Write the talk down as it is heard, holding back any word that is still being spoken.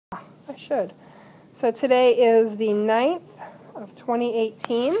I should. So today is the 9th of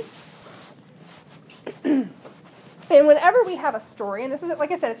 2018. And whenever we have a story, and this is,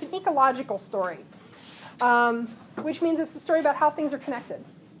 like I said, it's an ecological story, which means it's the story about how things are connected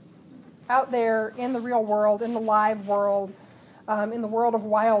out there in the real world, in the live world, in the world of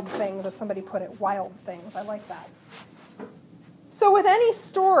wild things, as somebody put it, wild things. I like that. So with any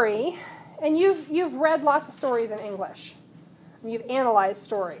story, and you've read lots of stories in English, and you've analyzed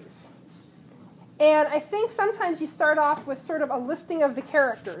stories. And I think sometimes you start off with sort of a listing of the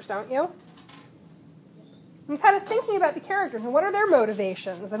characters, don't you? I'm kind of thinking about the characters, and what are their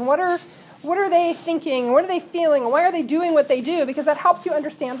motivations, and what are they thinking, and what are they feeling, and why are they doing what they do, because that helps you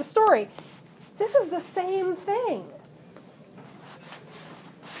understand the story. This is the same thing.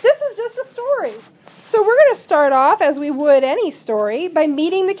 This is just a story. So we're going to start off, as we would any story, by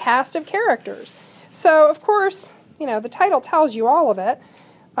meeting the cast of characters. So, of course, you know, the title tells you all of it,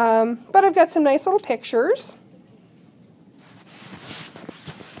 but I've got some nice little pictures.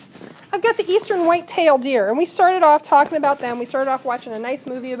 I've got the eastern white-tailed deer, and we started off talking about them. We started off watching a nice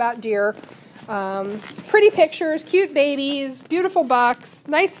movie about deer. Pretty pictures, cute babies, beautiful bucks,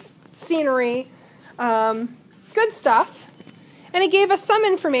 nice scenery, good stuff. And it gave us some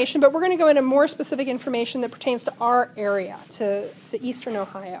information, but we're going to go into more specific information that pertains to our area, to eastern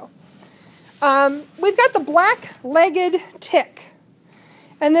Ohio. We've got the black-legged tick,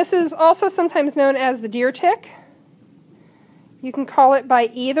 and this is also sometimes known as the deer tick. You can call it by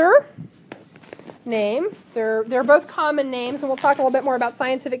either name. They're both common names, and we'll talk a little bit more about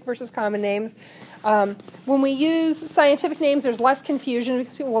scientific versus common names. When we use scientific names, there's less confusion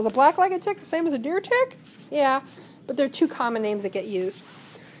because people, well, is a black-legged tick the same as a deer tick? Yeah, but they're two common names that get used.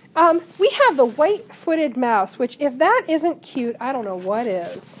 We have the white-footed mouse, which if that isn't cute, I don't know what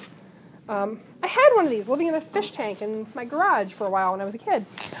is. I had one of these living in a fish tank in my garage for a while when I was a kid.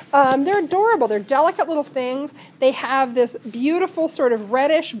 They're adorable. They're delicate little things. They have this beautiful sort of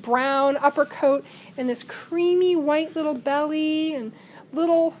reddish-brown upper coat and this creamy white little belly and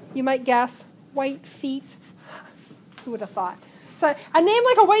little, you might guess, white feet. Who would have thought? So a name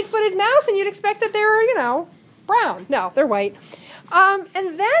like a white-footed mouse, and you'd expect that they're, you know, brown. No, they're white. And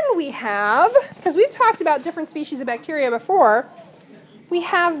then we have, because we've talked about different species of bacteria before, we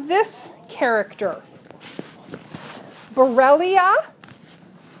have this character, Borrelia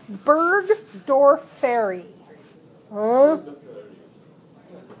burgdorferi.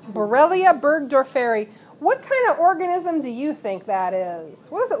 Borrelia burgdorferi. What kind of organism do you think that is?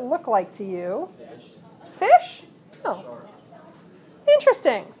 What does it look like to you? Fish? Oh.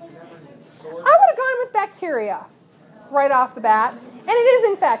 Interesting. I would have gone with bacteria right off the bat. And it is,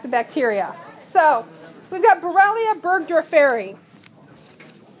 in fact, a bacteria. So, we've got Borrelia burgdorferi.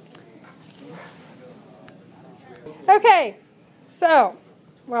 Okay, so,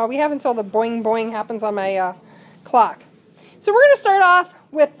 well, we have until the boing boing happens on my clock. So we're going to start off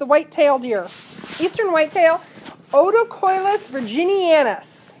with the white-tailed deer. Eastern whitetail, Odocoilus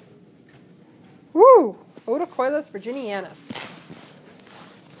virginianus. Woo! Odocoilus virginianus.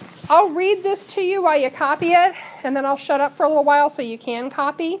 I'll read this to you while you copy it, and then I'll shut up for a little while so you can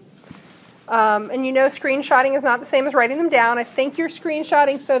copy. And you know screenshotting is not the same as writing them down. I think you're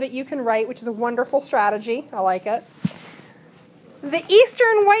screenshotting so that you can write, which is a wonderful strategy. I like it. The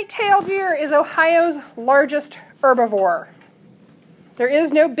eastern white-tailed deer is Ohio's largest herbivore. There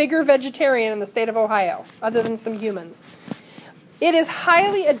is no bigger vegetarian in the state of Ohio, other than some humans. It is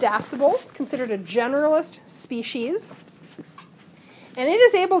highly adaptable. It's considered a generalist species. And it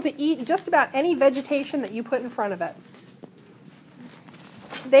is able to eat just about any vegetation that you put in front of it.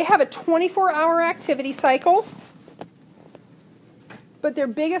 They have a 24-hour activity cycle, but their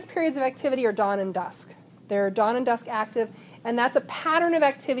biggest periods of activity are dawn and dusk. They're dawn and dusk active, and that's a pattern of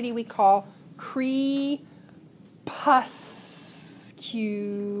activity we call crepuscular,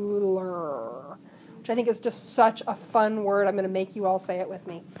 which I think is just such a fun word. I'm going to make you all say it with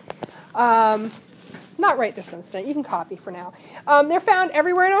me. Not right this instant. You can copy for now. They're found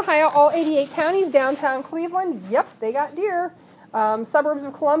everywhere in Ohio, all 88 counties, downtown Cleveland. Yep, they got deer. Suburbs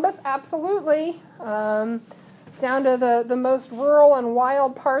of Columbus, absolutely. Down to the most rural and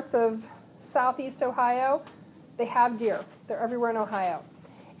wild parts of southeast Ohio, they have deer. They're everywhere in Ohio.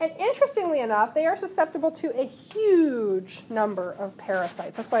 And interestingly enough, they are susceptible to a huge number of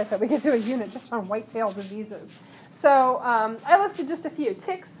parasites. That's why I said we could do a unit just on whitetail diseases. So I listed just a few: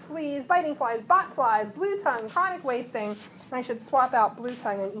 ticks, fleas, biting flies, bot flies, blue tongue, chronic wasting, and I should swap out blue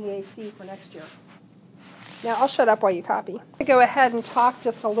tongue and EAP for next year. Now, I'll shut up while you copy. I'll go ahead and talk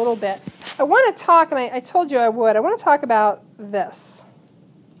just a little bit. I want to talk, and I told you I would, I want to talk about this.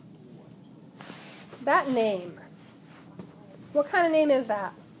 That name. What kind of name is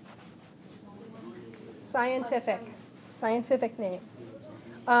that? Scientific name.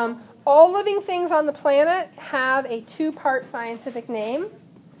 All living things on the planet have a two-part scientific name,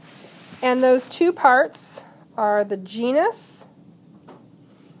 and those two parts are the genus,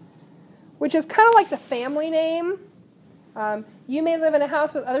 which is kind of like the family name. You may live in a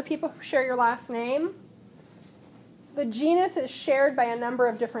house with other people who share your last name. The genus is shared by a number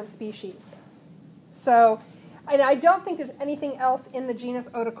of different species. So, and I don't think there's anything else in the genus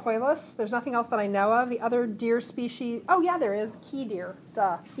Otocoilus. There's nothing else that I know of. The other deer species, oh yeah, there is, key deer.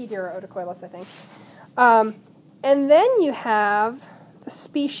 Duh, key deer are Otocoilus, I think. And then you have the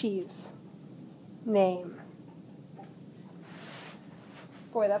species name.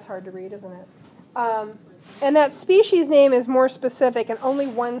 Boy, that's hard to read, isn't it? And that species name is more specific, and only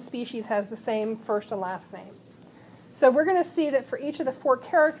one species has the same first and last name. So we're going to see that for each of the four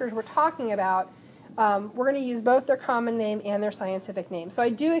characters we're talking about, we're going to use both their common name and their scientific name. So I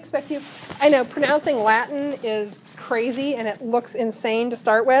do expect you, I know pronouncing Latin is crazy and it looks insane to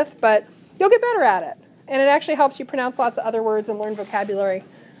start with, but you'll get better at it. And it actually helps you pronounce lots of other words and learn vocabulary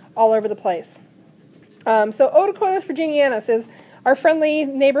all over the place. So Otocoilus virginianus is our friendly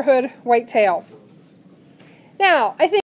neighborhood whitetail. Now, I think